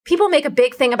People make a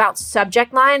big thing about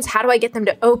subject lines. How do I get them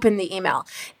to open the email?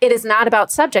 It is not about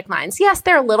subject lines. Yes,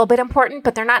 they're a little bit important,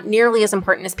 but they're not nearly as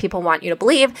important as people want you to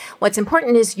believe. What's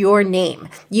important is your name.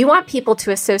 You want people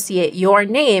to associate your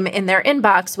name in their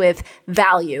inbox with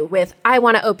value, with, I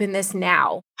want to open this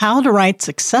now. How to write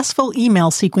successful email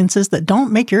sequences that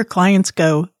don't make your clients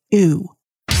go, ooh.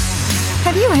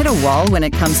 Have you hit a wall when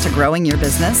it comes to growing your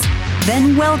business?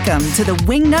 Then welcome to the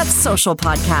Wingnut Social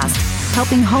Podcast,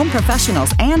 helping home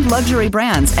professionals and luxury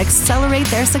brands accelerate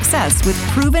their success with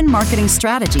proven marketing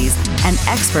strategies and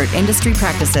expert industry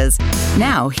practices.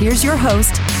 Now, here's your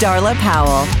host, Darla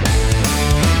Powell.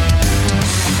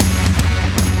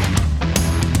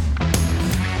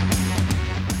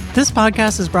 This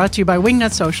podcast is brought to you by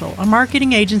Wingnut Social, a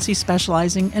marketing agency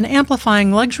specializing in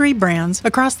amplifying luxury brands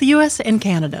across the U.S. and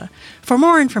Canada. For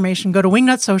more information, go to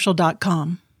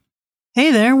wingnutsocial.com. Hey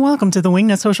there, welcome to the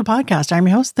Wingnut Social Podcast. I'm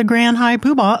your host, the Grand High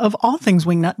Poobah of all things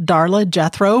Wingnut, Darla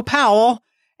Jethro Powell.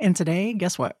 And today,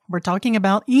 guess what? We're talking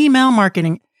about email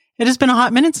marketing. It has been a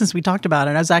hot minute since we talked about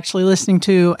it. I was actually listening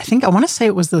to, I want to say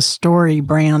it was the Story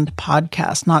Brand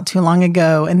podcast not too long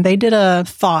ago, and they did a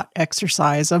thought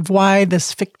exercise of why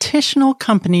this fictional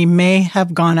company may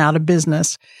have gone out of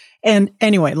business. And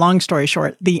anyway, long story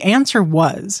short, the answer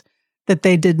was that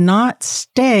they did not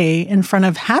stay in front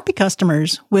of happy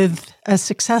customers with a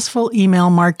successful email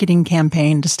marketing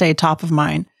campaign to stay top of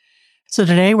mind. So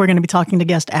today we're going to be talking to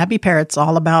guest Abby Peretz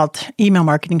all about email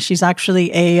marketing. She's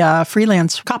actually a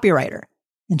freelance copywriter,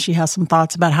 and she has some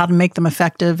thoughts about how to make them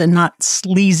effective and not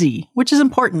sleazy, which is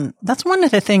important. That's one of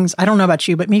the things, I don't know about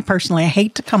you, but me personally, I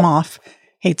hate to come off,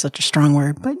 hate's such a strong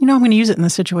word, but I'm going to use it in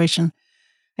this situation.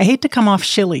 I hate to come off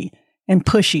shilly and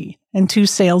pushy and too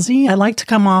salesy. I like to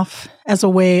come off as a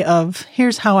way of,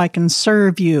 here's how I can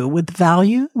serve you with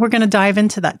value. We're going to dive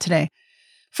into that today.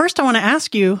 First, I want to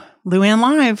ask you, Luann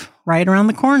Live, right around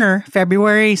the corner,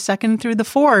 February 2nd through the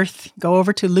 4th. Go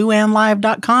over to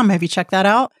luannlive.com. Have you checked that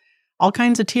out? All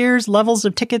kinds of tiers, levels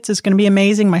of tickets. It's going to be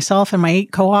amazing. Myself and my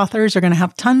 8 co-authors are going to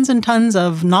have tons and tons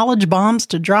of knowledge bombs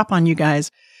to drop on you guys.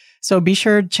 So be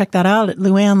sure to check that out at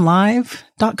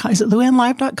luannlive.com. Is it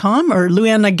luannlive.com or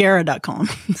luannagara.com?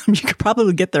 You could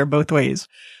probably get there both ways.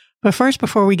 But first,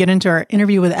 before we get into our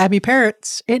interview with Abby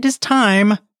Peretz, it is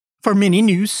time for Mini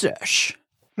News Sesh.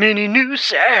 Mini News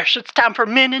Sesh. It's time for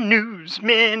Mini News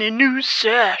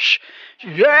Sesh.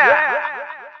 Yeah!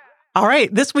 All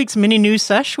right, this week's Mini News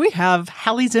Sesh, we have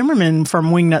Hallie Zimmerman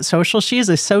from Wingnut Social. She is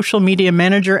a social media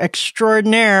manager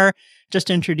extraordinaire. Just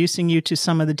introducing you to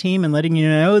some of the team and letting you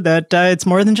know that it's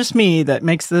more than just me that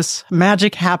makes this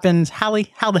magic happen.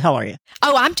 Hallie, how the hell are you?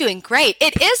 Oh, I'm doing great.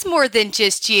 It is more than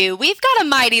just you. We've got a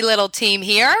mighty little team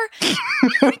here.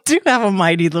 We do have a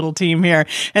mighty little team here.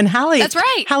 And Hallie, that's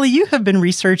right. Hallie, you have been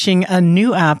researching a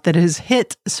new app that has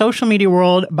hit social media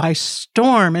world by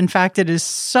storm. In fact, it is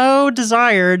so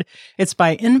desired. It's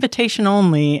by invitation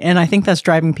only. And I think that's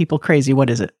driving people crazy. What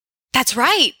is it? That's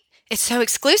right. It's so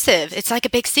exclusive. It's like a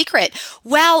big secret.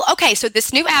 Well, okay, so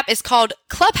this new app is called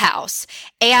Clubhouse.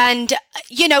 And,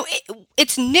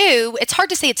 it's new. It's hard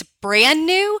to say it's brand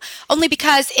new, only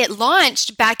because it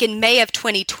launched back in May of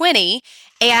 2020.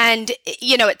 And,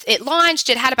 it launched,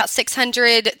 it had about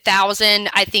 600,000,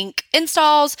 I think,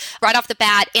 installs right off the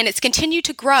bat, and it's continued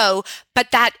to grow,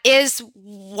 but that is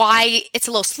why it's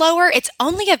a little slower. It's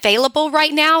only available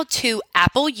right now to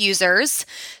Apple users.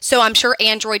 So I'm sure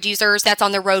Android users, that's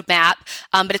on the roadmap,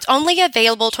 but it's only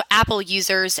available to Apple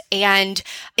users, and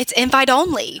it's invite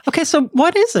only. Okay, so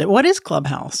what is it? What is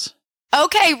Clubhouse?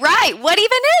 Okay, right. What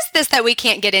even is this that we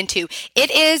can't get into?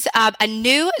 It is a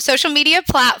new social media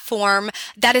platform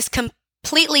that is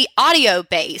completely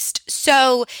audio-based.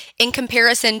 So in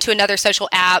comparison to another social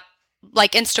app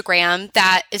like Instagram,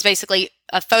 that is basically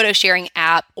a photo sharing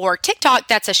app, or TikTok,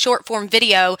 that's a short form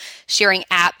video sharing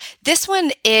app, this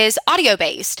one is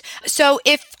audio-based. So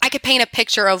if I could paint a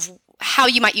picture of how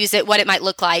you might use it, what it might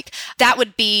look like, that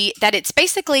would be that it's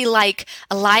basically like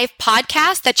a live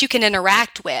podcast that you can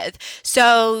interact with.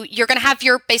 So you're going to have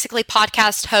your basically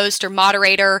podcast host or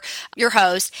moderator, your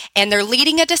host, and they're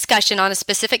leading a discussion on a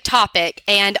specific topic,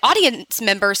 and audience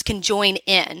members can join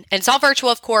in. And it's all virtual,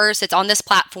 of course. It's on this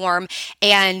platform.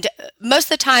 And most of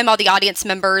the time, all the audience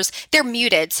members, they're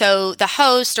muted. So the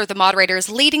host or the moderator is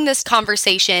leading this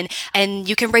conversation, and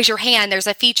you can raise your hand. There's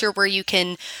a feature where you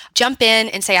can jump in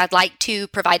and say, I'd like to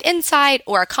provide insight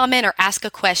or a comment or ask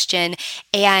a question,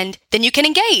 and then you can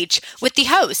engage with the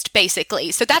host,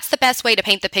 basically. So that's the best way to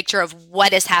paint the picture of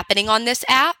what is happening on this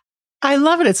app. I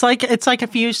love it. It's like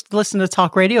if you used to listen to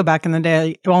talk radio back in the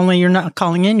day, only you're not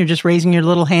calling in, you're just raising your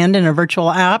little hand in a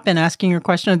virtual app and asking your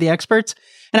question of the experts.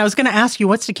 And I was going to ask you,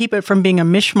 what's to keep it from being a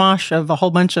mishmash of a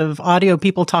whole bunch of audio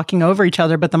people talking over each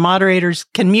other, but the moderators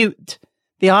can mute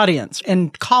the audience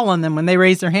and call on them when they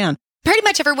raise their hand? Pretty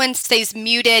much everyone stays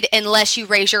muted unless you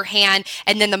raise your hand,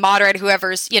 and then the moderator,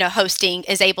 whoever's, hosting,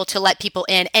 is able to let people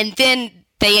in, and then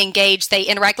they engage, they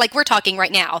interact like we're talking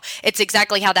right now. It's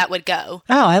exactly how that would go.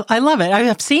 Oh, I love it. I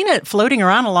have seen it floating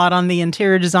around a lot on the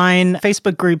interior design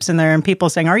Facebook groups in there, and people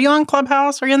saying, are you on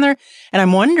Clubhouse? Are you in there? And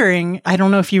I'm wondering, I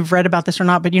don't know if you've read about this or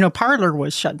not, but Parler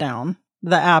was shut down.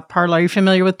 The app Parler. Are you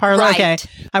familiar with Parler? Right. Okay.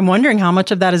 I'm wondering how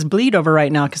much of that is bleed over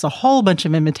right now, because a whole bunch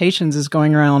of invitations is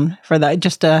going around for that,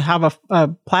 just to have a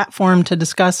platform to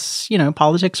discuss,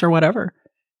 politics or whatever.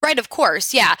 Right, of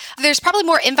course. Yeah. There's probably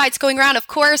more invites going around, of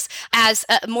course, as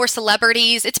more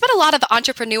celebrities. It's been a lot of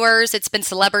entrepreneurs. It's been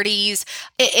celebrities.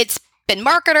 It's been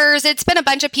marketers. It's been a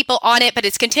bunch of people on it, but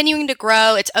it's continuing to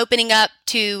grow. It's opening up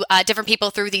to different people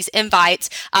through these invites.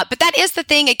 But that is the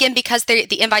thing, again, because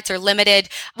the invites are limited.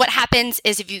 What happens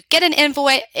is if you get an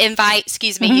invite,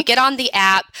 you get on the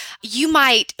app, you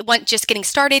might want, just getting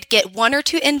started, get 1 or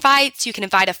 2 invites. You can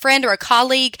invite a friend or a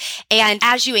colleague. And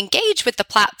as you engage with the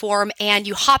platform and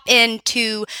you hop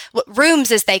into what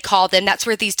rooms, as they call them, that's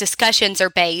where these discussions are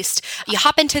based. You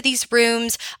hop into these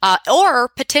rooms, or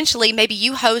potentially maybe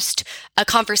you host a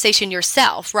conversation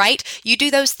yourself, right? You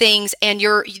do those things and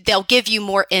they'll give you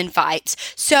more invites.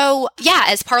 So yeah,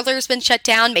 as Parler's been shut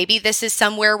down, maybe this is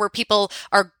somewhere where people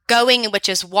are going, which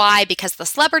is why, because the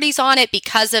celebrities on it,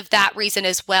 because of that reason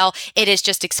as well, it is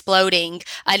just exploding.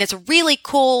 And it's a really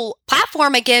cool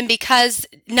platform, again, because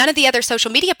none of the other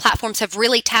social media platforms have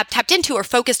really tapped into or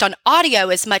focused on audio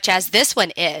as much as this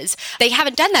one is. They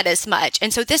haven't done that as much.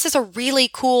 And so this is a really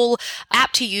cool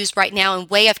app to use right now and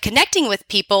way of connecting with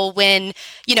people when,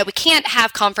 we can't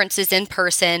have conferences in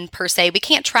person per se. We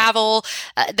can't travel.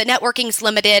 The networking's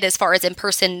limited as far as in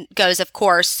person goes, of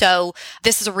course. So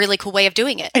this is a really cool way of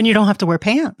doing it. And you don't have to wear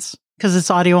pants because it's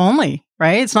audio only,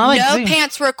 right? It's not like no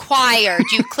pants required.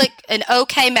 You click an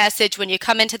OK message when you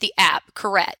come into the app.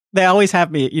 Correct. They always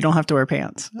have me. You don't have to wear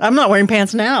pants. I'm not wearing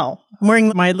pants now. I'm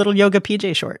wearing my little yoga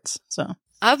PJ shorts. So.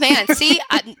 Oh man, see,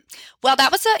 well,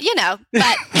 that was but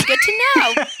good to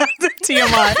know.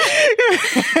 TMI.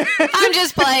 I'm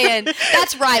just playing.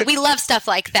 That's right. We love stuff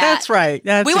like that. That's right.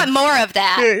 We want more of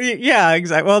that. Yeah,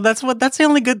 exactly. Well, that's the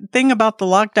only good thing about the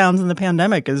lockdowns and the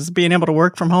pandemic is being able to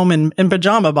work from home in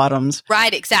pajama bottoms.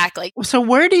 Right, exactly. So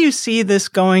where do you see this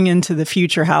going into the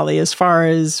future, Hallie, as far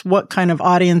as what kind of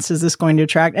audience is this going to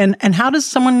attract? And how does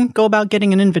someone go about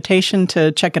getting an invitation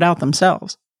to check it out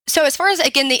themselves? So as far as,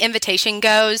 again, the invitation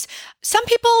goes, some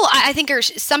people, I think, are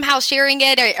somehow sharing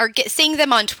it or seeing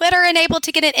them on Twitter and able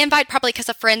to get an invite, probably because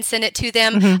a friend sent it to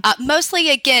them. Mm-hmm. Mostly,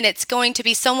 again, it's going to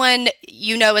be someone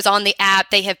is on the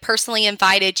app. They have personally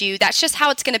invited you. That's just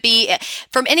how it's going to be.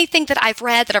 From anything that I've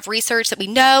read, that I've researched, that we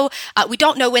know, we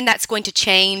don't know when that's going to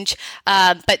change.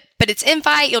 But it's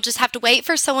invite. You'll just have to wait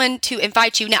for someone to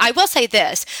invite you. Now, I will say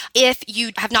this. If you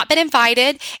have not been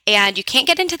invited and you can't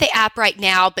get into the app right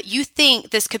now, but you think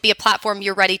this could be a platform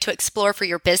you're ready to explore for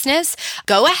your business,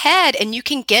 go ahead and you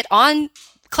can get on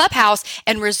Clubhouse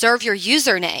and reserve your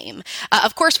username.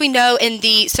 Of course, we know in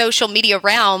the social media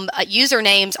realm,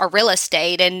 usernames are real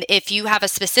estate. And if you have a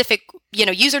specific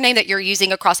username that you're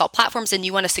using across all platforms and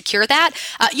you want to secure that,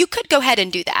 you could go ahead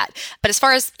and do that. But as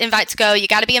far as invites go, you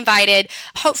got to be invited.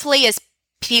 Hopefully, as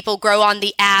people grow on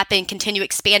the app and continue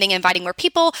expanding and inviting more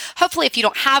people. Hopefully, if you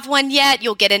don't have one yet,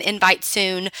 you'll get an invite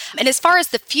soon. And as far as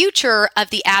the future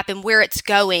of the app and where it's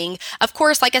going, of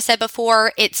course, like I said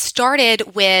before, it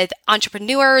started with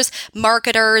entrepreneurs,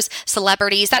 marketers,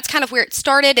 celebrities. That's kind of where it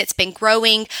started. It's been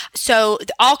growing. So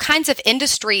all kinds of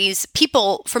industries,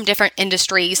 people from different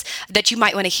industries that you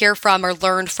might want to hear from or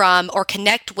learn from or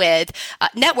connect with,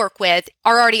 network with,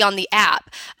 are already on the app.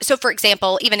 So for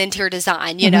example, even interior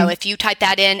design, if you type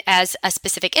that in as a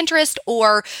specific interest,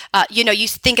 or you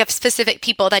think of specific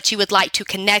people that you would like to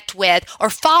connect with or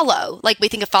follow, like we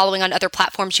think of following on other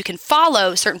platforms. You can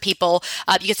follow certain people.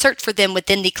 You can search for them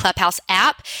within the Clubhouse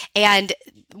app, and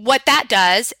what that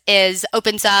does is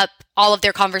opens up all of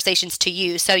their conversations to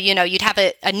you. So, you'd have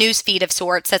a news feed of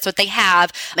sorts. That's what they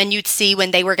have. And you'd see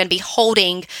when they were going to be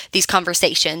holding these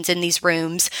conversations in these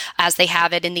rooms as they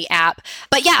have it in the app.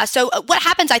 But yeah, so what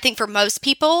happens, I think, for most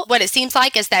people, what it seems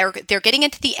like is they're getting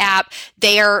into the app,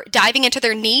 they're diving into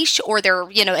their niche or their,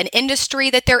 an industry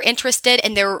that they're interested in,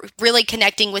 and they're really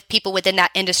connecting with people within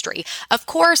that industry. Of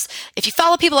course, if you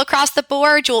follow people across the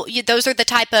board, those are the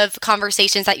type of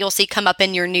conversations that you'll see come up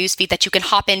in your news feed that you can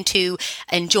hop into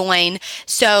and join.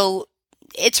 So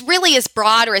it's really as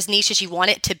broad or as niche as you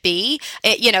want it to be.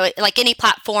 Like any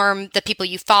platform, the people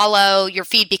you follow, your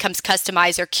feed becomes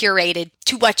customized or curated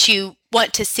to what you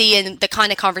want to see and the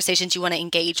kind of conversations you want to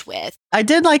engage with. I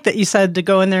did like that you said to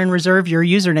go in there and reserve your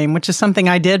username, which is something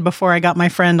I did before I got my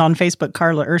friend on Facebook,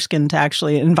 Carla Erskine, to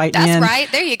actually invite me in. That's right.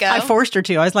 There you go. I forced her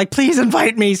to. I was like, please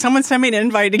invite me. Someone sent me an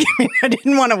invite to get me. I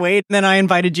didn't want to wait. And then I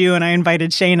invited you and I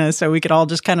invited Shayna so we could all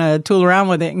just kind of tool around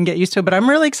with it and get used to it. But I'm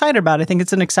really excited about it. I think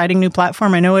it's an exciting new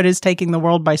platform. I know it is taking the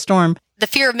world by storm. The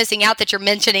fear of missing out that you're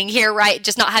mentioning here, right?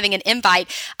 Just not having an invite.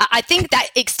 I think that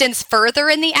extends further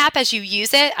in the app as you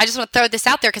use it. I just want to throw this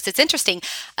out there because it's interesting.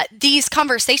 These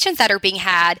conversations that are being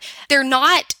had, they're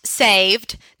not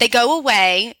saved. They go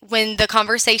away when the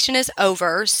conversation is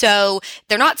over. So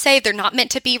they're not saved. They're not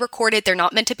meant to be recorded. They're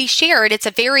not meant to be shared. It's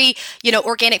a very,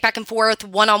 organic back and forth,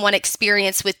 one-on-one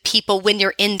experience with people when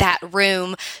you're in that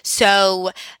room.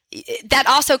 So that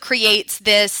also creates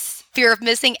this fear of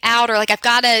missing out, or like, I've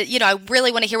got to, I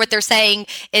really want to hear what they're saying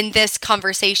in this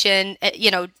conversation,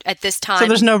 at this time. So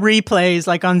there's no replays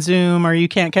like on Zoom or you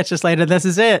can't catch this later. This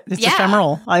is it. It's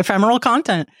ephemeral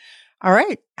content. All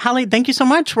right. Holly, thank you so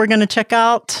much. We're going to check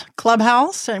out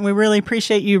Clubhouse and we really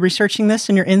appreciate you researching this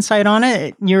and your insight on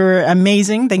it. You're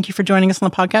amazing. Thank you for joining us on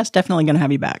the podcast. Definitely going to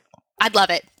have you back. I'd love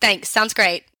it. Thanks. Sounds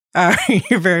great. All right.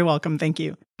 You're very welcome. Thank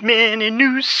you. Mini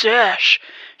new sesh.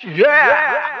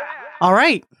 Yeah. All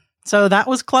right. So that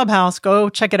was Clubhouse. Go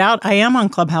check it out. I am on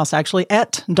Clubhouse, actually,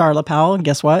 at Darla Powell. And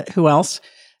guess what? Who else?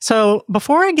 So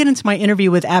before I get into my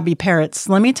interview with Abby Peretz,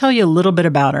 let me tell you a little bit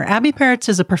about her. Abby Peretz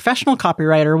is a professional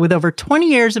copywriter with over 20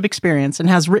 years of experience and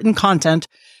has written content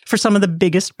for some of the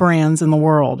biggest brands in the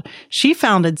world. She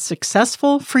founded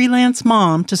Successful Freelance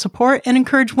Mom to support and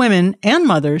encourage women and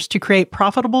mothers to create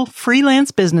profitable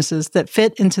freelance businesses that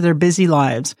fit into their busy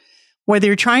lives. Whether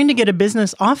you're trying to get a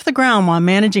business off the ground while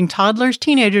managing toddlers,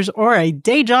 teenagers, or a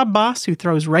day job boss who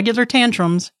throws regular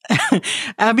tantrums,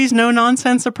 Abby's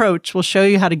no-nonsense approach will show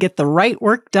you how to get the right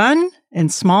work done in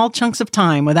small chunks of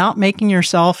time without making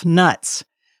yourself nuts.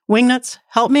 Wingnuts,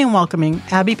 help me in welcoming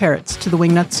Abby Peretz to the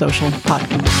Wingnuts Social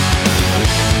Podcast.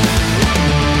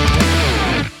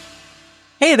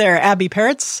 Hey there, Abby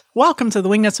Peretz. Welcome to the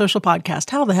Wingnuts Social Podcast.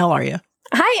 How the hell are you?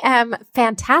 I am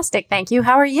fantastic. Thank you.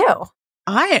 How are you?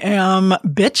 I am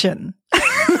bitchin'.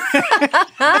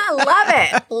 Love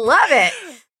it. Love it.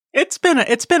 It's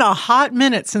been a hot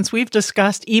minute since we've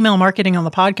discussed email marketing on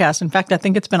the podcast. In fact, I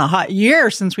think it's been a hot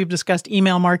year since we've discussed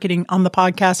email marketing on the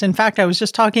podcast. In fact, I was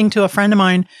just talking to a friend of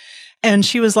mine and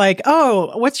she was like,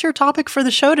 "Oh, what's your topic for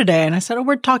the show today?" And I said, "Oh,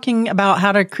 we're talking about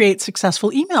how to create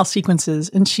successful email sequences."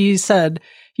 And she said,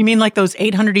 "You mean like those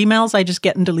 800 emails I just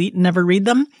get and delete and never read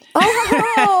them?"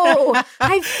 Oh,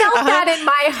 I felt that in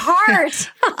my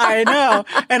heart. I know.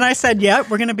 And I said, "Yeah,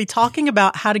 we're going to be talking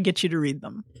about how to get you to read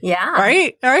them." Yeah. All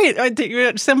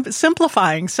right.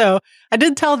 Simplifying. So I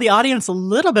did tell the audience a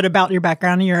little bit about your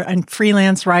background. You're a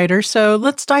freelance writer. So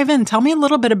let's dive in. Tell me a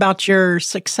little bit about your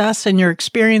success and your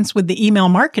experience with the email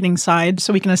marketing side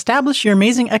so we can establish your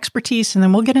amazing expertise. And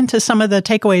then we'll get into some of the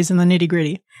takeaways and the nitty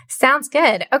gritty. Sounds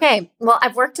good. Okay. Well,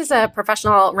 I've worked as a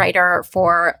professional writer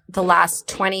for the last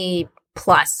 20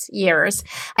 plus years.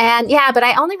 And but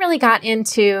I only really got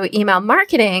into email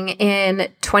marketing in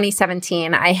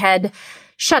 2017. I had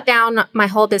shut down my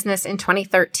whole business in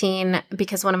 2013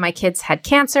 because one of my kids had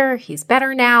cancer. He's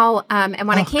better now. And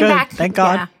when I came back, thank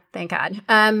God. Yeah, thank God.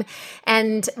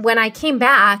 And when I came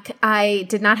back, I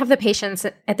did not have the patience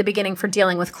at the beginning for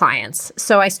dealing with clients.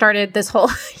 So I started this whole,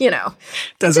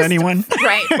 Does anyone?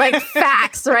 Right. Like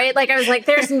facts, right? Like I was like,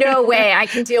 there's no way I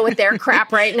can deal with their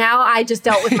crap right now. I just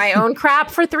dealt with my own crap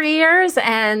for 3 years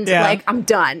and I'm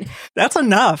done. That's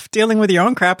enough. Dealing with your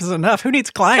own crap is enough. Who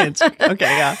needs clients? Okay,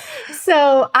 yeah.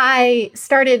 So I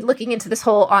started looking into this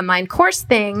whole online course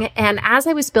thing. And as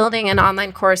I was building an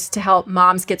online course to help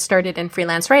moms get started in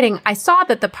freelance writing, I saw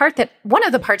that one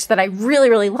of the parts that I really,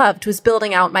 really loved was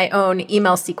building out my own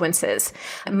email sequences,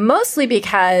 mostly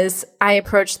because I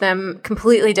approached them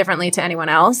completely differently to anyone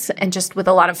else and just with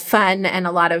a lot of fun and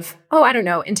a lot of,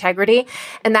 integrity.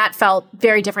 And that felt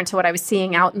very different to what I was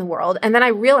seeing out in the world. And then I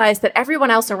realized that everyone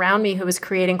else around me who was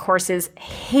creating courses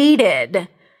hated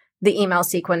the email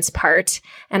sequence part.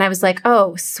 And I was like,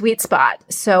 oh, sweet spot.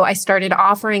 So I started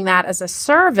offering that as a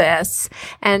service.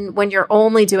 And when you're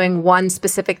only doing one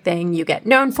specific thing, you get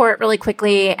known for it really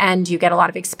quickly and you get a lot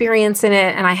of experience in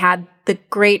it. And I had the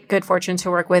good fortune to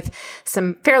work with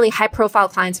some fairly high profile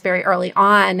clients very early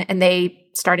on. And they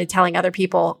started telling other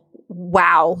people,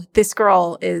 wow, this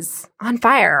girl is on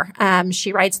fire.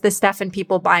 She writes this stuff and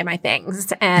people buy my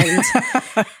things. And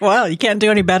well, you can't do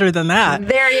any better than that.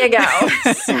 There you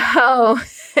go.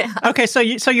 Okay, so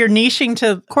you're niching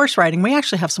to course writing. We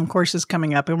actually have some courses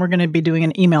coming up, and we're going to be doing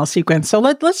an email sequence. So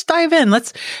let's dive in.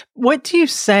 What do you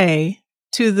say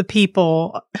to the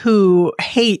people who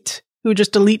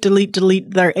just delete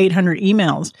their 800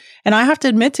 emails? And I have to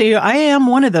admit to you, I am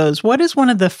one of those. What is one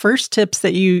of the first tips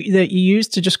that you use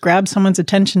to just grab someone's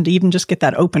attention to even just get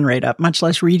that open rate up, much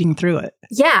less reading through it?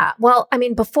 Yeah. Well, I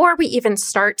mean, before we even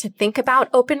start to think about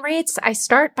open rates, I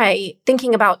start by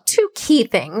thinking about two key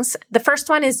things. The first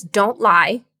one is don't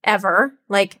lie ever.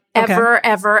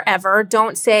 Ever.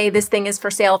 Don't say this thing is for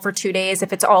sale for 2 days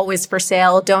if it's always for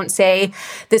sale. Don't say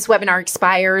this webinar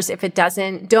expires if it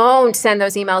doesn't. Don't send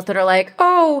those emails that are like,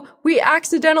 oh, we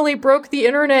accidentally broke the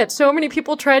internet. So many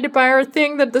people tried to buy our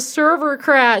thing that the server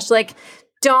crashed. Like,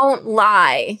 don't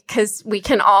lie, because we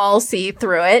can all see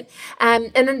through it.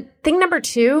 And then thing number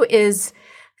 2 is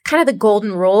kind of the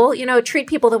golden rule. Treat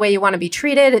people the way you want to be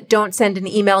treated. Don't send an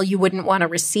email you wouldn't want to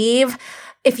receive.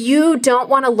 If you don't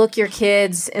want to look your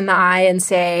kids in the eye and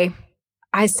say,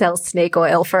 I sell snake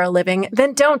oil for a living,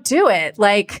 then don't do it.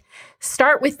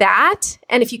 Start with that.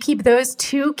 And if you keep those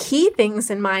 2 key things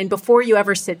in mind before you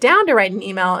ever sit down to write an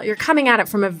email, you're coming at it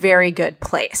from a very good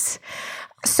place.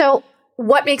 So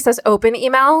what makes us open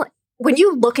email? When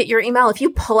you look at your email, if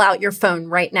you pull out your phone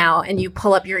right now and you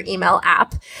pull up your email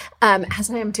app,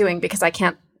 as I am doing because I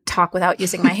can't talk without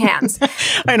using my hands.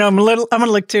 I know. I'm going to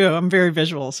look too. I'm very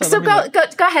visual. So go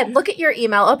ahead. Look at your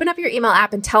email. Open up your email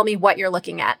app and tell me what you're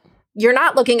looking at. You're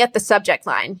not looking at the subject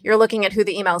line. You're looking at who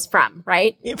the email is from,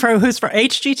 right? Who's for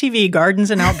HGTV,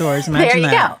 Gardens and Outdoors. Imagine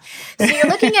there you go. So you're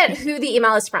looking at who the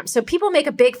email is from. So people make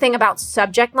a big thing about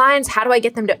subject lines. How do I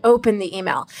get them to open the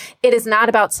email? It is not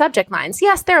about subject lines.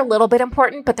 Yes, they're a little bit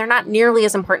important, but they're not nearly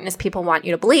as important as people want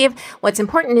you to believe. What's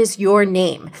important is your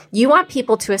name. You want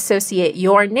people to associate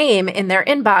your name in their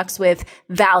inbox with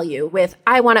value, with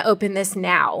I want to open this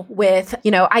now, with,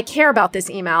 I care about this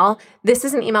email. This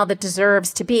is an email that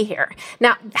deserves to be here.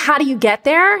 Now, how do you get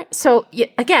there? So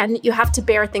again, you have to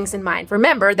bear things in mind.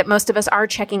 Remember that most of us are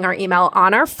checking our email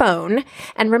on our phone,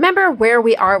 and remember where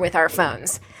we are with our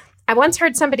phones. I once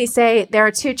heard somebody say there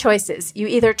are 2 choices. You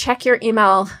either check your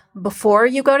email before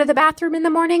you go to the bathroom in the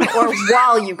morning or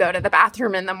while you go to the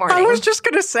bathroom in the morning. I was just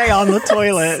going to say on the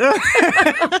toilet.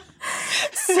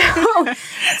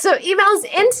 So email's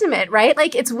intimate, right?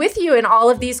 It's with you in all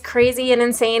of these crazy and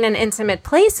insane and intimate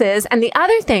places. And the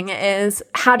other thing is,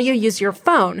 how do you use your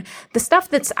phone? The stuff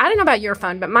I don't know about your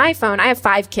phone, but my phone, I have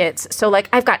 5 kids. So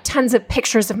I've got tons of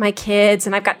pictures of my kids,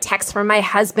 and I've got texts from my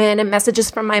husband and messages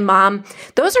from my mom.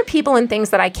 Those are people and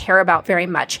things that I care about very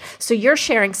much. So you're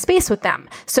sharing space with them.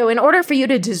 So in order for you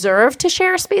to deserve to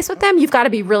share space with them, you've got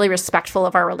to be really respectful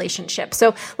of our relationship.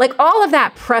 So all of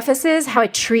that prefaces how I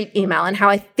treat email and how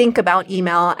I think about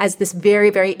email as this very,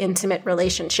 very intimate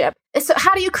relationship. So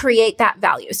how do you create that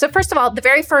value? So first of all, the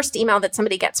very first email that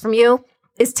somebody gets from you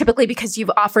is typically because you've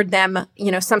offered them,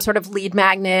 some sort of lead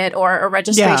magnet or a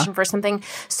registration for something.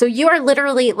 So you are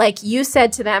literally you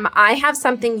said to them, I have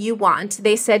something you want.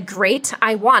 They said, great,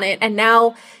 I want it. And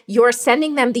now you're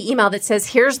sending them the email that says,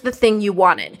 here's the thing you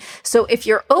wanted. So if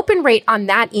your open rate on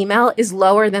that email is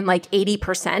lower than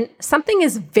 80%, something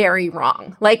is very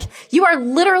wrong. You are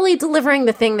literally delivering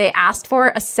the thing they asked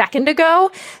for a second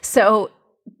ago. So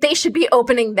they should be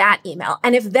opening that email.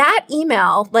 And if that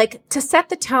email, to set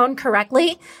the tone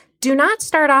correctly, do not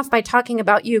start off by talking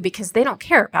about you because they don't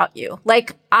care about you.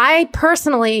 I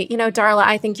personally, Darla,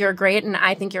 I think you're great and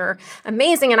I think you're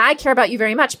amazing and I care about you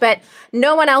very much, but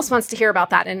no one else wants to hear about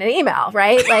that in an email,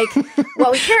 right?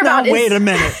 What we care about is... Wait a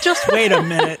minute. Just wait a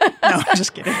minute. No, I'm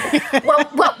just kidding. well,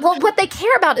 what they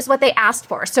care about is what they asked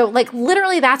for. So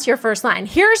literally that's your first line.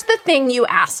 Here's the thing you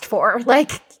asked for.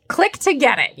 Click to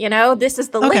get it, this is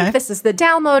the link, this is the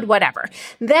download, whatever.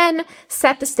 Then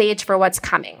set the stage for what's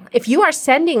coming. If you are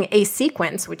sending a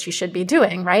sequence, which you should be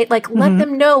doing, right? Let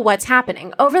them know what's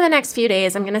happening. Over the next few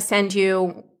days, I'm going to send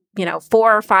you, 4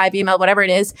 or 5 email, whatever it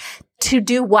is, to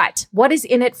do what? What is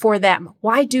in it for them?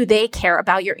 Why do they care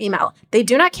about your email? They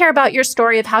do not care about your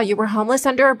story of how you were homeless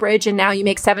under a bridge and now you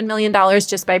make $7 million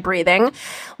just by breathing.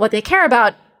 What they care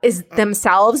about is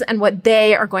themselves and what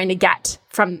they are going to get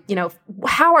from,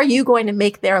 how are you going to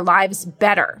make their lives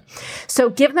better?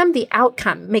 So give them the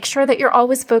outcome. Make sure that you're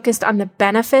always focused on the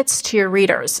benefits to your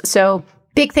readers. So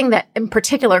big thing that in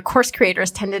particular course creators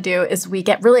tend to do is we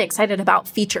get really excited about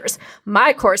features.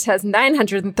 My course has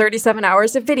 937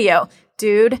 hours of video.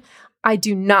 Dude, I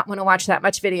do not want to watch that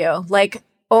much video.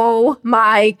 oh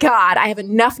my God, I have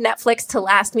enough Netflix to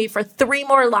last me for 3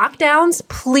 more lockdowns.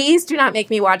 Please do not make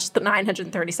me watch the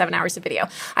 937 hours of video.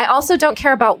 I also don't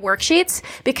care about worksheets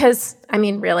because, I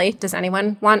mean, really, does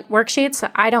anyone want worksheets?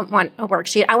 I don't want a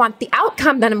worksheet. I want the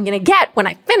outcome that I'm going to get when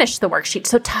I finish the worksheet.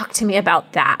 So talk to me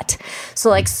about that. So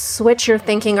like switch your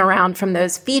thinking around from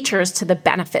those features to the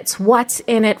benefits. What's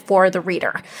in it for the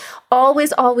reader?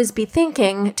 Always, always be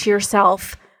thinking to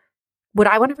yourself, would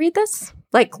I want to read this?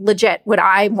 Like legit, would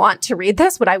I want to read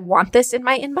this? Would I want this in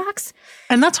my inbox?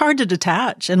 And that's hard to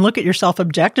detach and look at yourself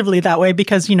objectively that way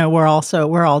because, you know, we're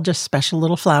all just special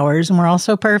little flowers and we're all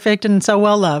so perfect and so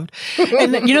well loved.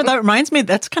 And, you know, that reminds me,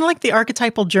 that's kind of like the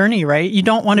archetypal journey, right? You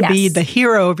don't want to be the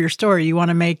hero of your story. You want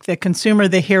to make the consumer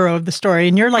the hero of the story.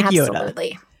 And you're like Absolutely.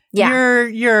 Yoda. Yeah.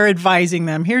 You're advising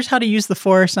them. Here's how to use the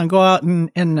Force and go out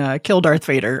and kill Darth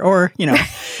Vader or, you know.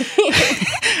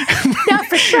 No,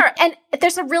 for sure. And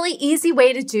there's a really easy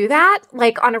way to do that,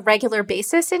 like on a regular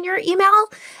basis in your email.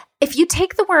 If you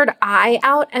take the word I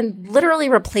out and literally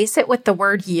replace it with the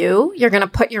word you, you're going to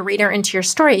put your reader into your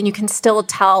story and you can still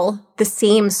tell the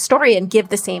same story and give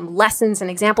the same lessons and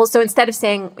examples. So instead of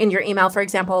saying in your email, for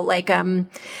example, like,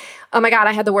 oh my God,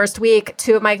 I had the worst week.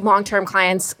 2 of my long-term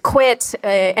clients quit,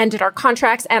 ended our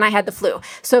contracts, and I had the flu.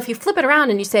 So if you flip it around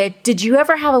and you say, did you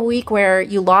ever have a week where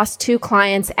you lost 2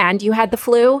 clients and you had the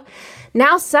flu?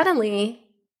 Now suddenly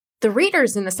the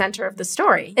reader's in the center of the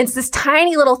story. It's this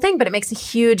tiny little thing, but it makes a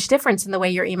huge difference in the way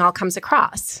your email comes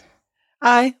across.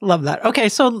 I love that. Okay,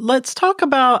 so let's talk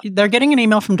about, they're getting an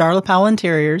email from Darla Powell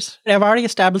Interiors. I've already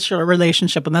established a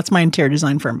relationship, and that's my interior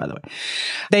design firm, by the way.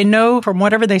 They know from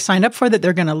whatever they signed up for that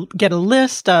they're going to get a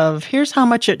list of, here's how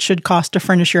much it should cost to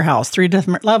furnish your house, 3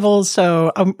 different levels.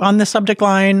 So on the subject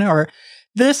line, or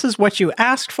this is what you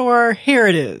asked for, here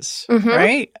it is,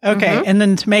 right? Okay, and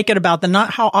then to make it about the not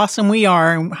how awesome we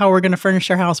are and how we're going to furnish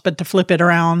your house, but to flip it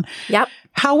around. Yep.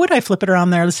 How would I flip it around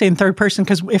there, let's say in third person?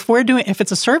 Because if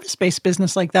it's a service-based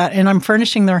business like that and I'm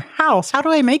furnishing their house, how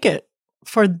do I make it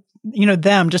for, you know,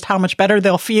 them, just how much better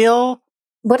they'll feel?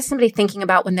 What is somebody thinking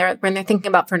about when they're thinking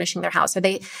about furnishing their house? Are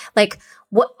they like,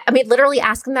 what? I mean, literally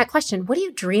ask them that question. What do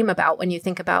you dream about when you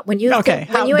think about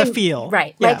the feel?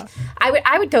 Right. Yeah. Like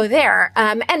I would go there.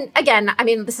 And again, I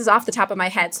mean, this is off the top of my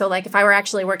head. So like if I were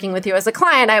actually working with you as a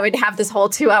client, I would have this whole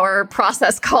 2-hour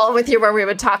process call with you where we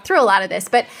would talk through a lot of this.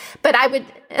 But I would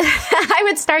I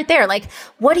would start there. Like,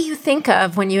 what do you think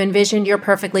of when you envision your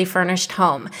perfectly furnished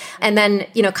home? And then,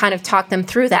 you know, kind of talk them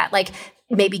through that. Like,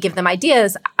 maybe give them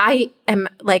ideas. I am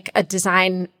like a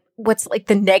design, what's like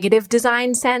the negative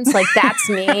design sense? Like that's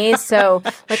me. So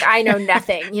like I know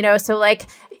nothing, you know? So like,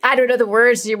 I don't know the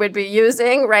words you would be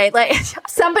using, right? Like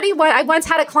I once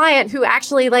had a client who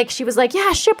actually like, she was like,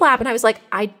 yeah, shiplap. And I was like,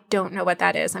 I don't know what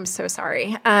that is. I'm so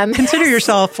sorry. Consider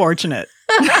yourself fortunate.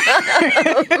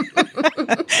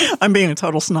 I'm being a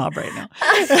total snob right now.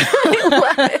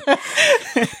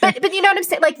 But you know what I'm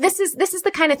saying? Like this is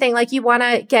the kind of thing like you want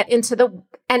to get into the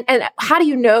and how do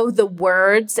you know the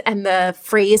words and the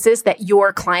phrases that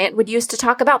your client would use to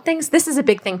talk about things? This is a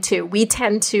big thing too. We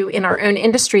tend to, in our own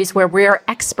industries where we're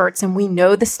experts and we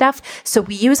know the stuff, so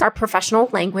we use our professional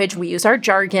language, we use our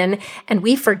jargon, and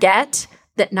we forget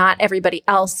that not everybody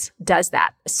else does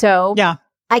that. So yeah.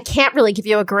 I can't really give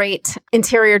you a great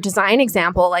interior design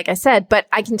example, like I said, but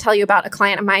I can tell you about a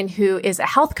client of mine who is a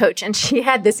health coach. And she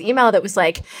had this email that was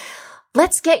like,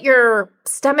 let's get your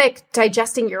stomach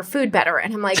digesting your food better.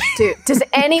 And I'm like, dude, does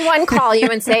anyone call you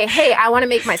and say, hey, I want to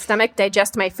make my stomach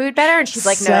digest my food better? And she's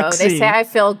like, no, they say I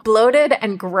feel bloated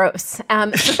and gross.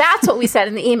 So that's what we said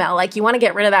in the email. Like, you want to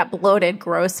get rid of that bloated,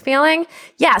 gross feeling?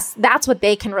 Yes, that's what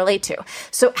they can relate to.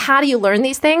 So how do you learn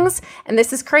these things? And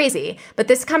this is crazy, but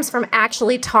this comes from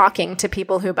actually talking to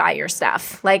people who buy your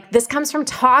stuff. Like, this comes from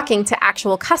talking to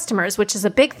actual customers, which is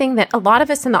a big thing that a lot of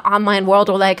us in the online world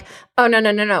are like, oh,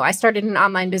 no. I started an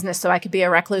online business so I could be a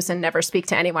recluse and never speak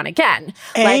to anyone again.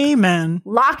 Amen.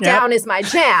 Like, lockdown is my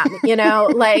jam, you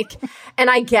know, like, and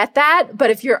I get that. But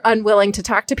if you're unwilling to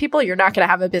talk to people, you're not going to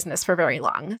have a business for very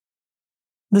long.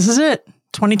 This is it.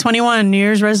 2021 New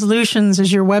Year's resolutions.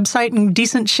 Is your website in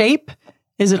decent shape?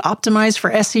 Is it optimized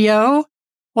for SEO?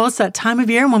 Well, it's that time of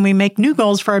year when we make new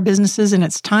goals for our businesses, and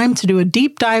it's time to do a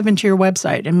deep dive into your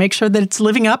website and make sure that it's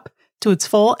living up to its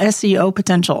full SEO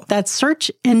potential. That's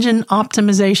search engine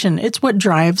optimization. It's what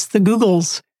drives the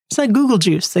Googles. It's that Google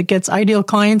juice that gets ideal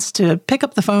clients to pick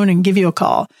up the phone and give you a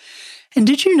call. And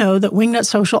did you know that Wingnut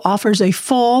Social offers a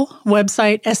full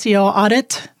website SEO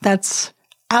audit? That's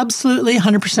absolutely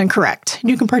 100% correct.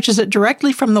 You can purchase it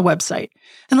directly from the website.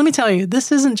 And let me tell you,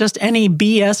 this isn't just any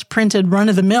BS printed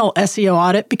run-of-the-mill SEO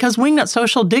audit, because Wingnut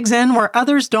Social digs in where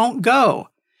others don't go.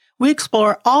 We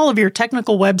explore all of your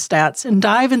technical web stats and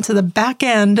dive into the back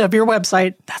end of your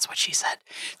website, that's what she said,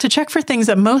 to check for things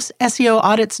that most SEO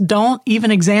audits don't even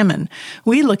examine.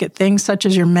 We look at things such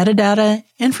as your metadata,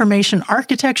 information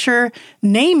architecture,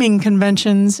 naming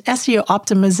conventions, SEO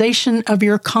optimization of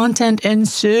your content, and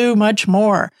so much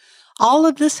more. All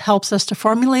of this helps us to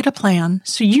formulate a plan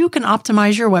so you can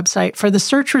optimize your website for the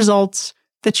search results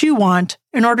that you want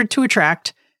in order to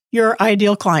attract your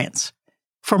ideal clients.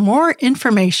 For more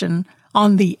information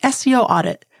on the SEO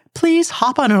audit, please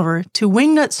hop on over to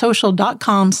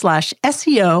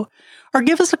wingnutsocial.com/SEO or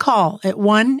give us a call at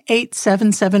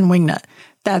 1-877-WINGNUT.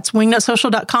 That's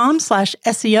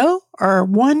wingnutsocial.com/SEO or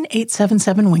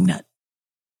 1-877-WINGNUT.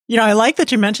 You know, I like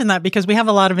that you mentioned that because we have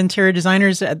a lot of interior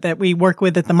designers that we work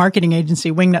with at the marketing agency,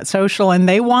 Wingnut Social, and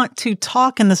they want to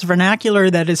talk in this vernacular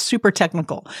that is super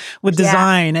technical with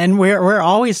design. And we're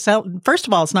always, first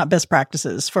of all, it's not best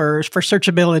practices for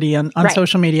searchability on right.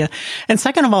 social media. And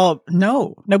second of all,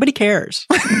 nobody cares.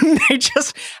 They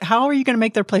just, how are you going to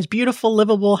make their place beautiful,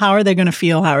 livable? How are they going to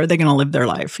feel? How are they going to live their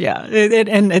life? Yeah.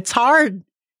 And it's hard.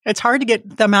 It's hard to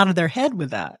get them out of their head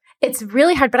with that. It's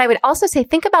really hard, but I would also say,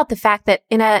 think about the fact that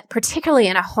particularly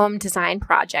in a home design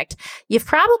project, you've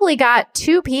probably got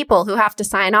two people who have to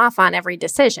sign off on every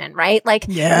decision, right? Like,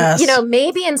 yes.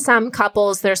 Maybe in some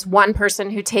couples, there's one person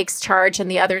who takes charge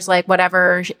and the other's like,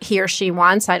 whatever he or she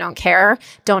wants, I don't care.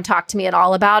 Don't talk to me at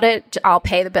all about it. I'll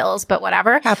pay the bills, but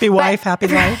whatever. Happy wife, happy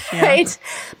life. Yeah. Right?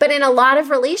 But in a lot of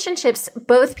relationships,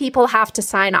 both people have to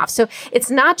sign off. So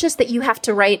it's not just that you have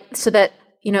to write so that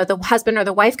the husband or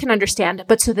the wife can understand,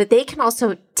 but so that they can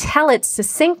also tell it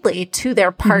succinctly to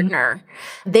their partner.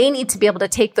 Mm-hmm. They need to be able to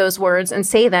take those words and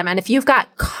say them. And if you've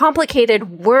got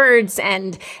complicated words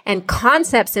and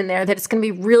concepts in there that it's going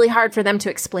to be really hard for them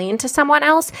to explain to someone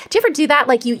else. Do you ever do that?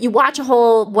 Like you watch a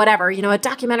whole, whatever, a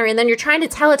documentary, and then you're trying to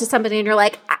tell it to somebody and you're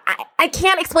like, I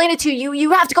can't explain it to you.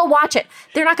 You have to go watch it.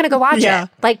 They're not going to go watch it.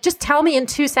 Like, just tell me in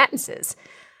 2 sentences.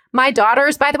 My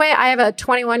daughters, by the way, I have a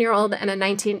 21-year-old and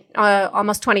a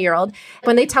almost 20-year-old.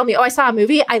 When they tell me, I saw a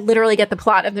movie, I literally get the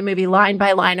plot of the movie line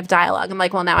by line of dialogue. I'm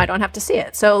like, well, now I don't have to see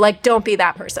it. So, don't be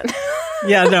that person.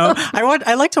 Yeah, no.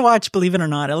 I like to watch, believe it or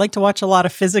not, I like to watch a lot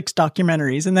of physics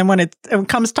documentaries. And then when it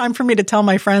comes time for me to tell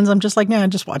my friends, I'm just like, nah,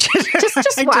 just watch it. Just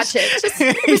watch it.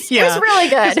 It was really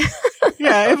good.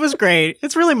 Yeah, it was great.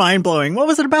 It's really mind-blowing. What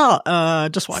was it about?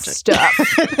 Just watch it. Stuff.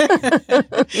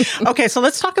 Okay, so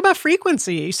let's talk about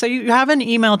frequency. So you have an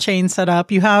email chain set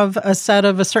up. You have a set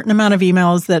of a certain amount of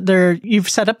emails that you've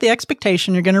set up the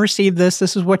expectation. You're going to receive this.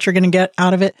 This is what you're going to get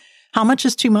out of it. How much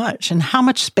is too much? And how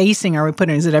much spacing are we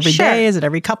putting? Is it every day? Is it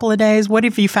every couple of days? What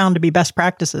have you found to be best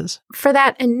practices? For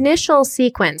that initial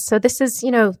sequence, so this is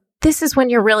when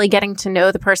you're really getting to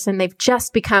know the person. They've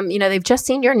just become, they've just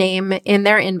seen your name in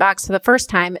their inbox for the first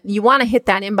time. You want to hit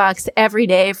that inbox every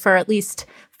day for at least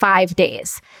 5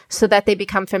 days so that they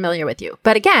become familiar with you.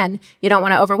 But again, you don't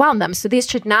want to overwhelm them. So these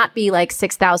should not be like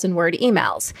 6,000 word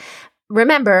emails.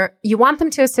 Remember, you want them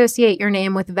to associate your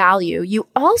name with value. You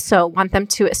also want them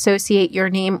to associate your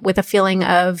name with a feeling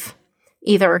of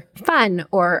either fun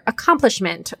or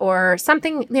accomplishment or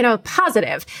something,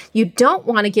 positive. You don't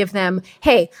want to give them,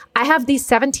 hey, I have these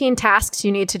 17 tasks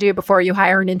you need to do before you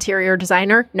hire an interior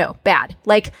designer. No, bad.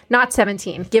 Not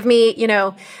 17. Give me,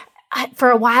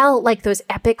 for a while, those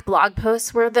epic blog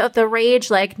posts were the rage,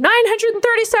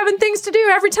 937 things to do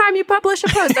every time you publish a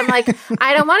post. I'm like,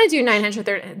 I don't want to do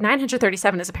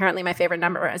 937 is apparently my favorite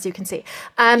number, as you can see.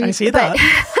 I see that.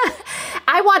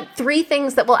 I want 3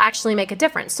 things that will actually make a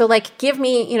difference. So give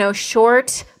me,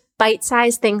 short,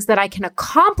 bite-sized things that I can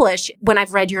accomplish when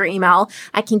I've read your email.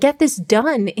 I can get this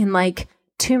done in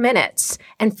 2 minutes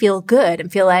and feel good and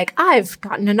feel like I've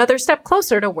gotten another step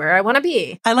closer to where I want to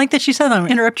be. I like that she said that. I'll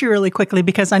interrupt you really quickly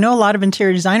because I know a lot of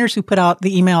interior designers who put out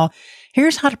the email,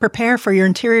 here's how to prepare for your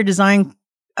interior design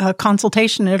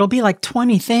consultation. It'll be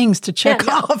 20 things to check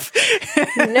off.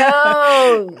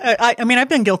 No. I mean, I've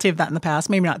been guilty of that in the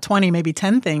past. Maybe not 20, maybe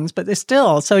 10 things, but it's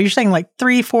still. So you're saying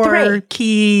 3, 4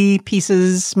 key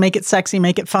pieces, make it sexy,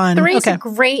 make it fun. 3 is a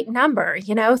great number.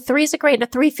 3 is a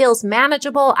great, 3 feels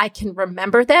manageable. I can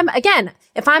remember them. Again,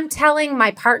 if I'm telling my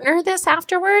partner this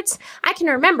afterwards, I can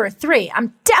remember 3.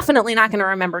 I'm definitely not going to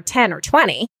remember 10 or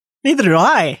 20. Neither do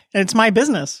I. It's my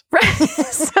business. Right.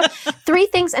 So 3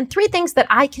 things that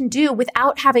I can do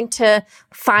without having to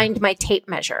find my tape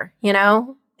measure,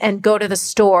 and go to the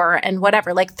store and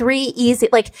whatever. 3 easy,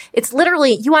 it's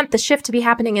literally, you want the shift to be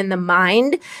happening in the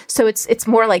mind. So it's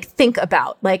more think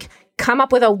about, come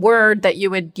up with a word that you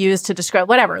would use to describe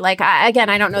whatever. I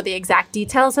don't know the exact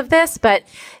details of this, but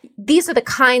these are the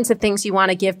kinds of things you want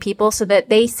to give people so that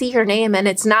they see your name and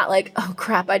it's not like, oh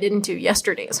crap, I didn't do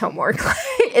yesterday's homework.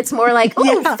 It's more like,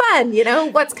 oh, fun,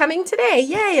 what's coming today?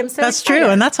 Yay, I'm so That's excited. true.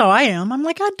 And that's how I am. I'm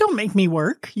like, don't make me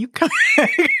work.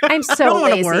 I'm so I don't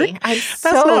lazy. want to work. That's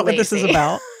not what this is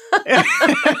about.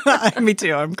 Me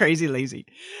too. I'm crazy lazy.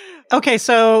 Okay,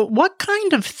 so what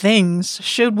kind of things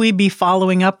should we be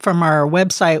following up from our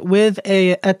website with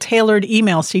a tailored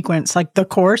email sequence? Like the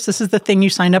course, this is the thing you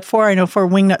signed up for. I know for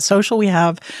Wingnut Social, we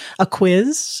have a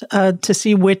quiz to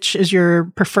see which is your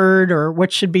preferred or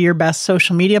what should be your best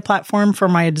social media platform. For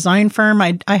my design firm,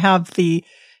 I have the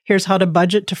here's how to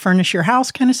budget to furnish your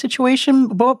house kind of situation.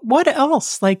 But what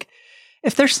else? Like,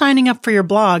 if they're signing up for your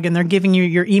blog and they're giving you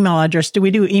your email address, do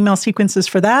we do email sequences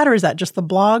for that? Or is that just the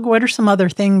blog? What are some other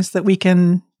things that we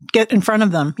can get in front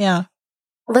of them? Yeah.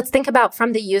 Let's think about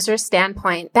from the user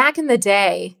standpoint. Back in the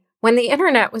day, when the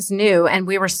internet was new and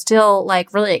we were still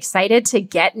like really excited to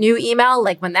get new email,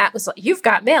 like when that was like, you've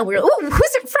got mail, we were, oh,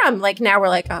 who's it from? Like now we're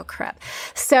like, oh crap.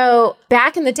 So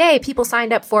back in the day, people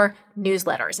signed up for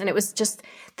newsletters and it was just,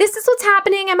 this is what's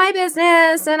happening in my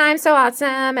business and I'm so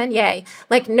awesome and yay.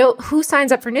 Like who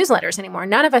signs up for newsletters anymore?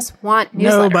 None of us want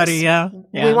newsletters. Nobody, yeah.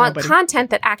 We want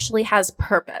content that actually has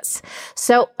purpose.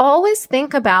 So always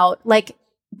think about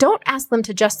don't ask them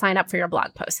to just sign up for your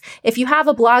blog post. If you have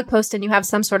a blog post and you have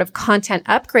some sort of content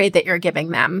upgrade that you're giving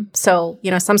them, so,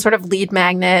 some sort of lead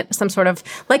magnet, some sort of,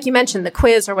 like you mentioned, the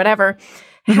quiz or whatever,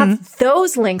 have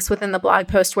those links within the blog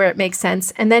post where it makes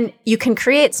sense. And then you can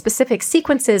create specific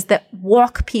sequences that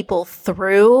walk people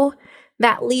through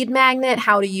that lead magnet,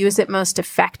 how to use it most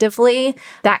effectively,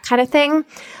 that kind of thing.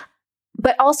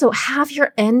 But also have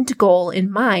your end goal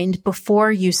in mind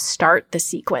before you start the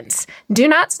sequence. Do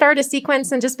not start a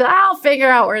sequence and just be like, I'll figure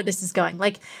out where this is going.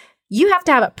 Like, you have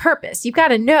to have a purpose. You've got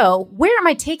to know, where am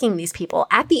I taking these people?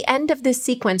 At the end of this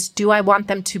sequence, do I want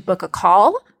them to book a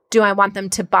call? Do I want them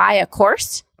to buy a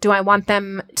course? Do I want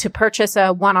them to purchase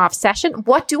a one-off session?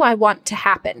 What do I want to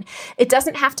happen? It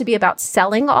doesn't have to be about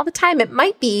selling all the time. It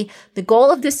might be, the goal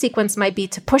of this sequence might be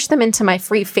to push them into my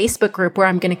free Facebook group where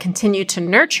I'm going to continue to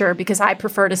nurture because I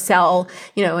prefer to sell,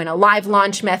 in a live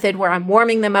launch method where I'm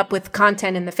warming them up with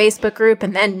content in the Facebook group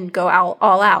and then go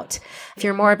all out. If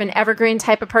you're more of an evergreen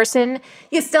type of person,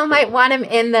 you still might want them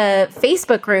in the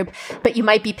Facebook group, but you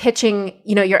might be pitching,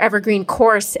 your evergreen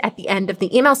course at the end of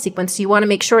the email sequence. So you want to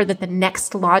make sure that the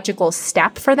next logical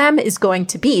step for them is going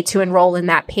to be to enroll in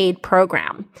that paid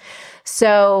program.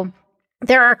 So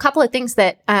there are a couple of things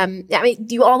that,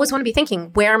 you always want to be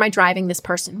thinking, where am I driving this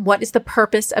person? What is the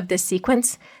purpose of this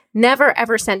sequence? Never,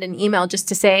 ever send an email just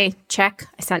to say, check,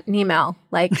 I sent an email.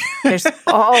 Like, there's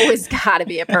always got to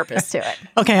be a purpose to it.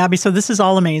 Okay, Abby, so this is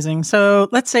all amazing. So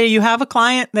let's say you have a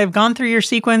client, they've gone through your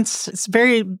sequence, it's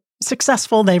very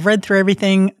successful, they've read through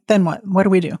everything. Then what? What do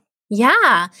we do?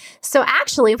 Yeah. So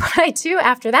actually, what I do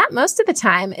after that most of the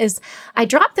time is I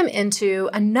drop them into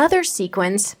another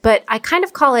sequence, but I kind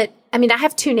of call it, I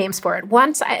have two names for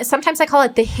it. Sometimes I call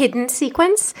it the hidden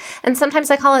sequence, and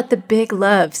sometimes I call it the big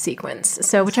love sequence.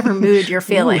 So whichever mood you're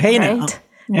feeling, hey right? Now.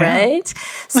 Yeah. Right?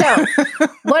 So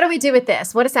what do we do with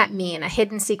this? What does that mean? A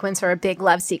hidden sequence or a big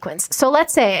love sequence? So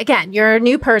let's say, again, you're a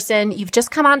new person. You've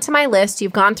just come onto my list.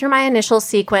 You've gone through my initial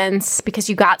sequence because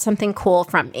you got something cool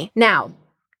from me. Now,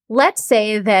 let's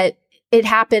say that it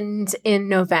happened in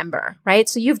November, right?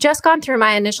 So you've just gone through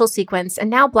my initial sequence and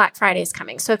now Black Friday is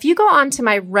coming. So if you go on to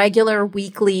my regular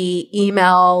weekly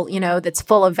email, that's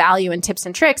full of value and tips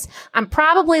and tricks, I'm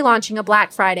probably launching a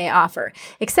Black Friday offer,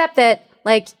 except that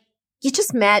you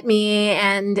just met me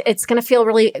and it's going to feel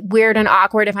really weird and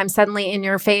awkward if I'm suddenly in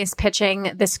your face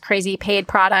pitching this crazy paid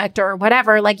product or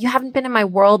whatever. You haven't been in my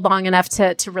world long enough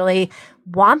to really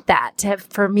want that,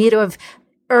 for me to have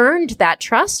earned that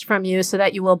trust from you so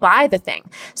that you will buy the thing.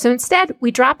 So instead,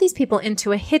 we drop these people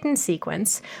into a hidden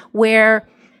sequence where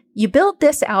you build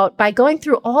this out by going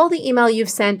through all the email you've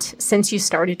sent since you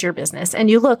started your business. And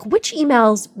you look, which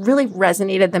emails really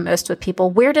resonated the most with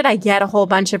people? Where did I get a whole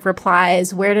bunch of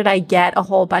replies? Where did I get a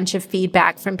whole bunch of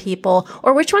feedback from people?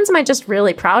 Or which ones am I just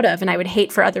really proud of and I would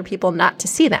hate for other people not to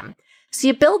see them? So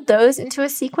you build those into a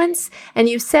sequence and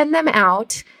you send them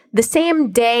out the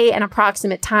same day and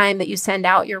approximate time that you send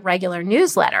out your regular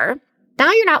newsletter. Now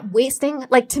you're not wasting,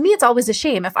 to me, it's always a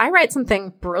shame. If I write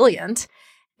something brilliant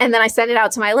And then I send it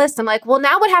out to my list. I'm like, well,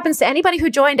 now what happens to anybody who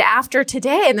joined after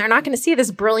today? And they're not going to see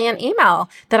this brilliant email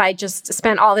that I just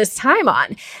spent all this time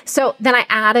on. So then I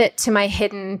add it to my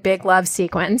hidden big love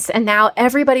sequence. And now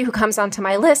everybody who comes onto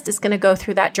my list is going to go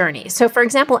through that journey. So for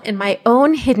example, in my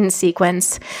own hidden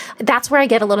sequence, that's where I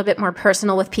get a little bit more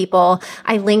personal with people.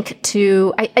 I link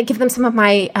to, I give them some of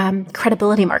my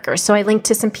credibility markers. So I link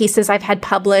to some pieces I've had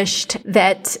published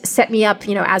that set me up,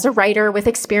 as a writer with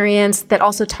experience, that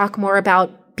also talk more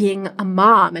about being a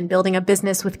mom and building a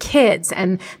business with kids,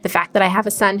 and the fact that I have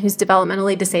a son who's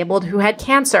developmentally disabled who had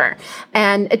cancer.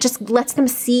 And it just lets them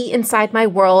see inside my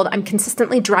world. I'm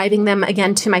consistently driving them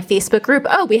again to my Facebook group.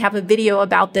 Oh, we have a video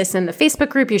about this in the Facebook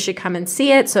group. You should come and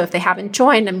see it. So if they haven't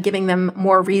joined, I'm giving them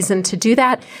more reason to do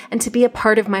that and to be a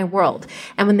part of my world.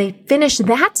 And when they finish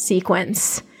that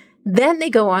sequence, then they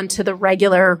go on to the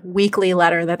regular weekly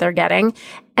letter that they're getting.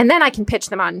 And then I can pitch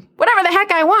them on whatever the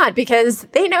heck I want because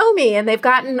they know me and they've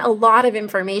gotten a lot of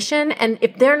information. And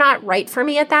if they're not right for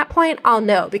me at that point, I'll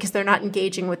know because they're not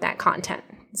engaging with that content.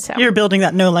 So you're building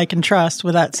that know, like, and trust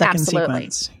with that second Absolutely.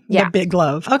 sequence. Yeah. The big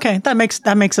love. Okay. That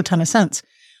makes a ton of sense.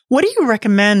 What do you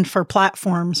recommend for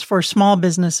platforms for small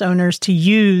business owners to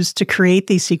use to create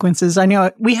these sequences? I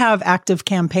know we have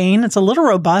ActiveCampaign. It's a little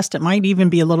robust. It might even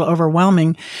be a little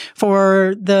overwhelming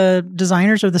for the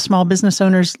designers or the small business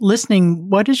owners listening.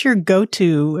 What is your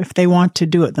go-to if they want to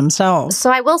do it themselves?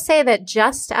 So I will say that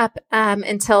just up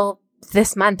until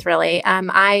this month, really,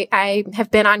 I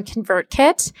have been on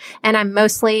ConvertKit, and I'm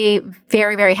mostly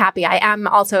very, very happy. I am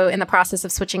also in the process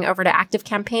of switching over to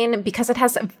ActiveCampaign because it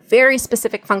has a very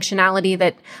specific functionality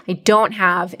that I don't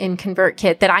have in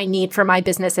ConvertKit that I need for my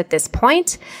business at this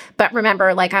point. But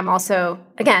remember, like, I'm also,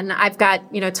 again, I've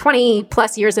got, 20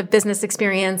 plus years of business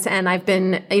experience, and I've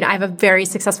been, I have a very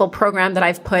successful program that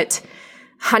I've put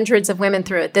hundreds of women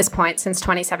through at this point since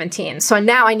 2017. So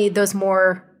now I need those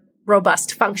more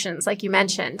robust functions, like you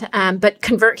mentioned. But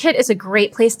ConvertKit is a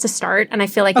great place to start. And I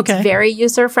feel like it's very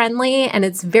user-friendly and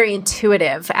it's very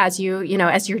intuitive as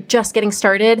as you're just getting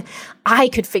started. I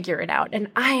could figure it out. And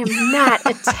I am not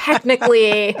a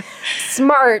technically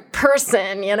smart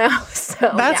person,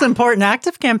 So that's important.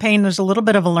 ActiveCampaign, there's a little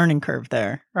bit of a learning curve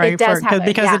there, right? It does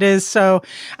because it is so.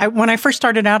 When I first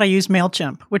started out, I used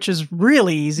MailChimp, which is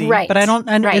really easy. Right. But I don't.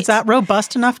 Is that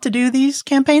robust enough to do these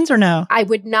campaigns or no? I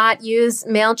would not use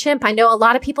MailChimp. I know a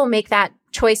lot of people make that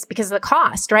choice because of the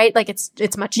cost, right? Like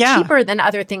it's much cheaper than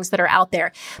other things that are out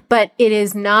there, but it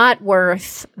is not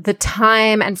worth the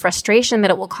time and frustration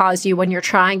that it will cause you when you're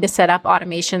trying to set up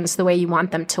automations the way you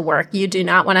want them to work. You do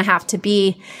not want to have to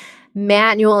be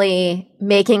manually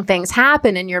making things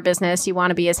happen in your business. You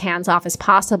want to be as hands-off as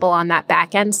possible on that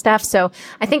back end stuff. So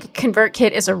I think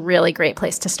ConvertKit is a really great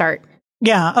place to start.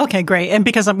 Yeah. Okay, great. And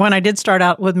because when I did start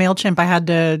out with MailChimp, I had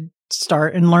to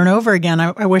start and learn over again.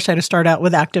 I wish I'd have started out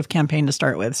with ActiveCampaign to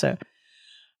start with. So,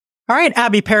 all right,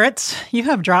 Abby Parrots, you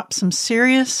have dropped some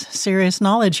serious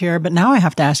knowledge here, but now I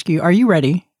have to ask you, are you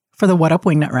ready for the What Up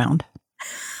Wingnut round?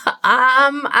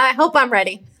 I hope I'm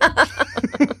ready.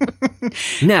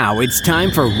 Now it's time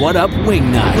for What Up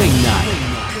Wingnut.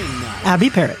 Abby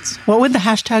Parrots, what would the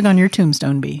hashtag on your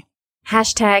tombstone be?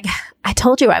 Hashtag, I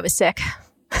told you I was sick.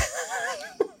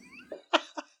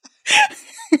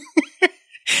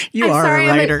 I'm sorry, a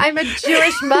writer. I'm a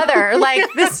Jewish mother.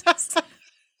 Like this.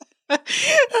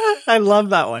 I love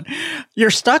that one. You're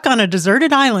stuck on a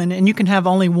deserted island and you can have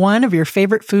only one of your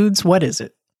favorite foods. What is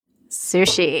it?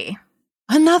 Sushi.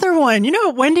 Another one.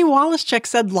 Wendy Wallachek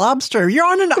said lobster. You're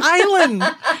on an island.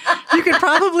 You could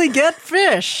probably get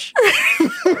fish.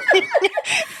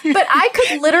 But I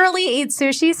could literally eat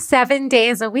sushi 7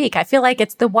 days a week. I feel like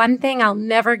it's the one thing I'll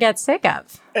never get sick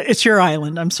of. It's your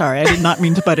island. I'm sorry. I did not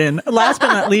mean to butt in. Last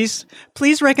but not least,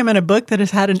 please recommend a book that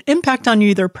has had an impact on you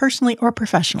either personally or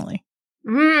professionally.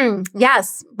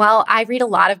 Yes. Well, I read a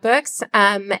lot of books,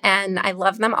 and I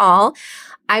love them all.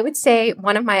 I would say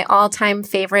one of my all-time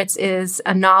favorites is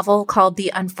a novel called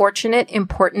The Unfortunate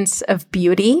Importance of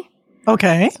Beauty.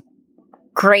 Okay.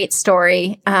 Great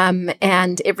story.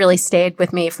 And it really stayed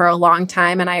with me for a long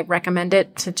time, and I recommend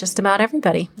it to just about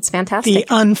everybody. It's fantastic. The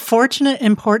Unfortunate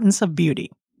Importance of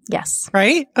Beauty. Yes.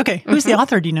 Right? Okay. Who's the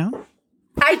author? Do you know?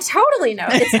 I totally know.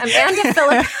 It's Amanda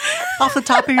Philip. Off the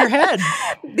top of your head.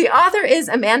 The author is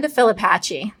Amanda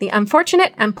Filipacci. The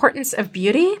Unfortunate Importance of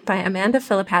Beauty by Amanda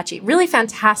Filipacci. Really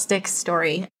fantastic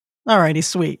story. All righty,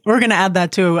 sweet. We're going to add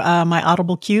that to my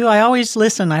Audible queue. I always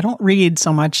listen. I don't read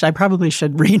so much. I probably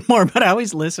should read more, but I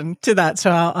always listen to that.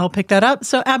 So I'll pick that up.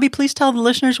 So Abby, please tell the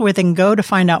listeners where they can go to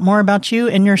find out more about you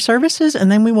and your services,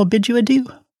 and then we will bid you adieu.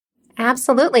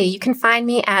 Absolutely. You can find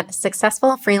me at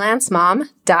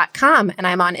successfulfreelancemom.com, and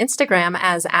I'm on Instagram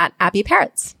as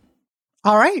 @AbbieParrots.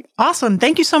 All right. Awesome.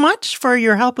 Thank you so much for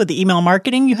your help with the email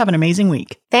marketing. You have an amazing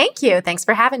week. Thank you. Thanks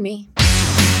for having me.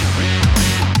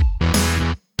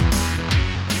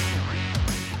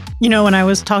 You know, when I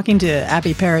was talking to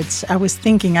Abbie Parrots, I was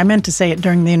thinking, I meant to say it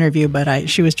during the interview, but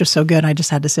she was just so good. I just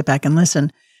had to sit back and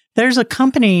listen. There's a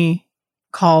company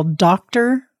called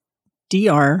Dr.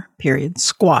 Squatch,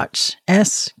 Squatch,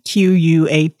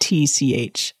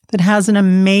 that has an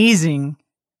amazing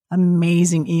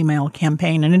email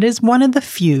campaign. And it is one of the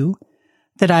few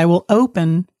that I will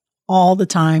open all the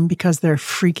time because they're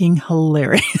freaking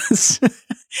hilarious.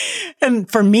 And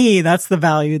for me, that's the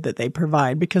value that they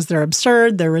provide because they're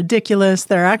absurd. They're ridiculous.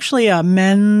 They're actually a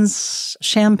men's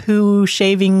shampoo,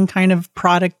 shaving kind of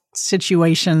product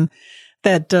situation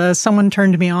that someone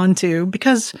turned me on to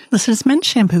because, listen, it's men's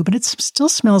shampoo, but it still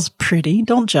smells pretty.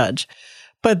 Don't judge.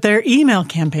 But their email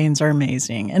campaigns are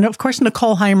amazing. And of course,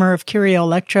 Nicole Heimer of Curio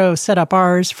Electro set up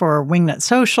ours for Wingnut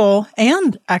Social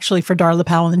and actually for Darla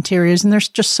Powell Interiors. And they're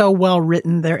just so well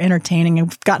written. They're entertaining. And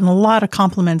we've gotten a lot of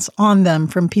compliments on them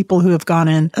from people who have gone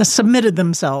in, submitted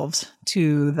themselves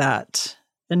to that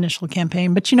initial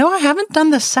campaign. But you know, I haven't done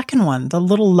the second one, the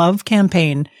Little Love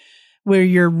campaign, where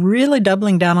you're really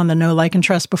doubling down on the know, like, and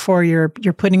trust before you're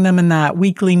putting them in that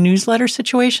weekly newsletter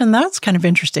situation. That's kind of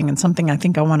interesting and something I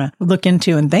think I want to look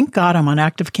into. And thank God I'm on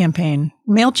ActiveCampaign.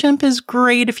 MailChimp is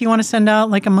great if you want to send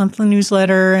out like a monthly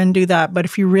newsletter and do that. But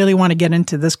if you really want to get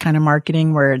into this kind of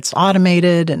marketing where it's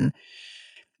automated and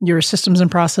your systems and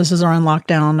processes are on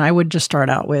lockdown, I would just start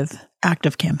out with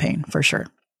ActiveCampaign for sure.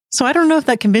 So I don't know if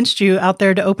that convinced you out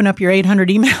there to open up your 800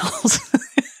 emails.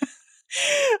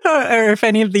 Or if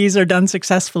any of these are done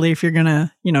successfully, if you're going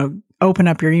to, open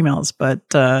up your emails. But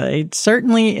it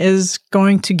certainly is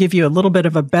going to give you a little bit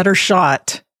of a better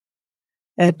shot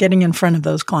at getting in front of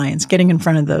those clients, getting in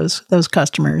front of those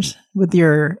customers with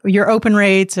your open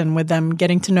rates and with them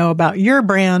getting to know about your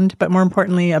brand, but more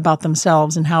importantly about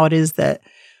themselves and how it is that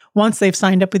once they've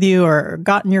signed up with you or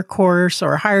gotten your course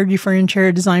or hired you for an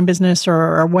interior design business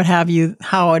or what have you,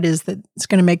 how it is that it's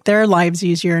going to make their lives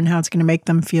easier and how it's going to make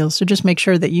them feel. So just make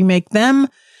sure that you make them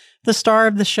the star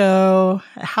of the show,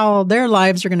 how their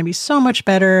lives are going to be so much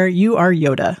better. You are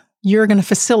Yoda. You're going to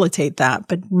facilitate that.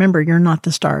 But remember, you're not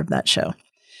the star of that show.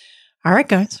 All right,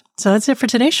 guys. So that's it for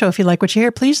today's show. If you like what you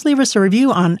hear, please leave us a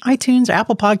review on iTunes,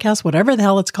 Apple Podcasts, whatever the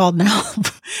hell it's called now.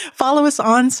 Follow us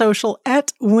on social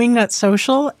at Wingnut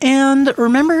Social. And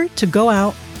remember to go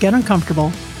out, get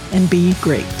uncomfortable, and be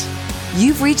great.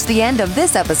 You've reached the end of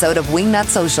this episode of Wingnut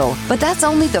Social, but that's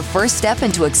only the first step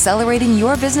into accelerating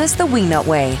your business the Wingnut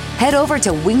way. Head over to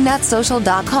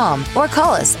wingnutsocial.com or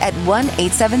call us at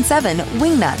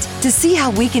 1-877-WINGNUT to see how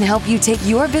we can help you take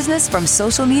your business from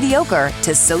social mediocre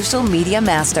to social media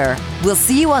master. We'll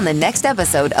see you on the next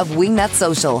episode of Wingnut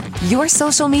Social, your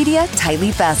social media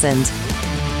tightly fastened.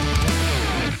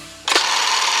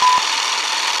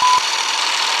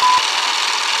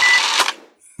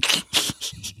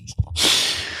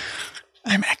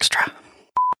 I'm extra.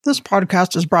 This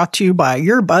podcast is brought to you by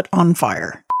Your Butt on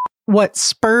Fire. What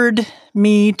spurred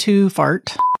me to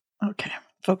fart? Okay,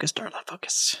 focus, Darla,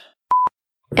 focus.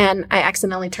 And I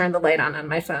accidentally turned the light on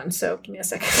my phone, so give me a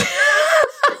second.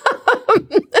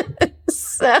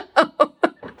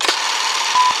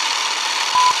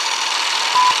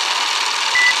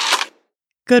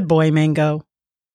 Good boy, Mango.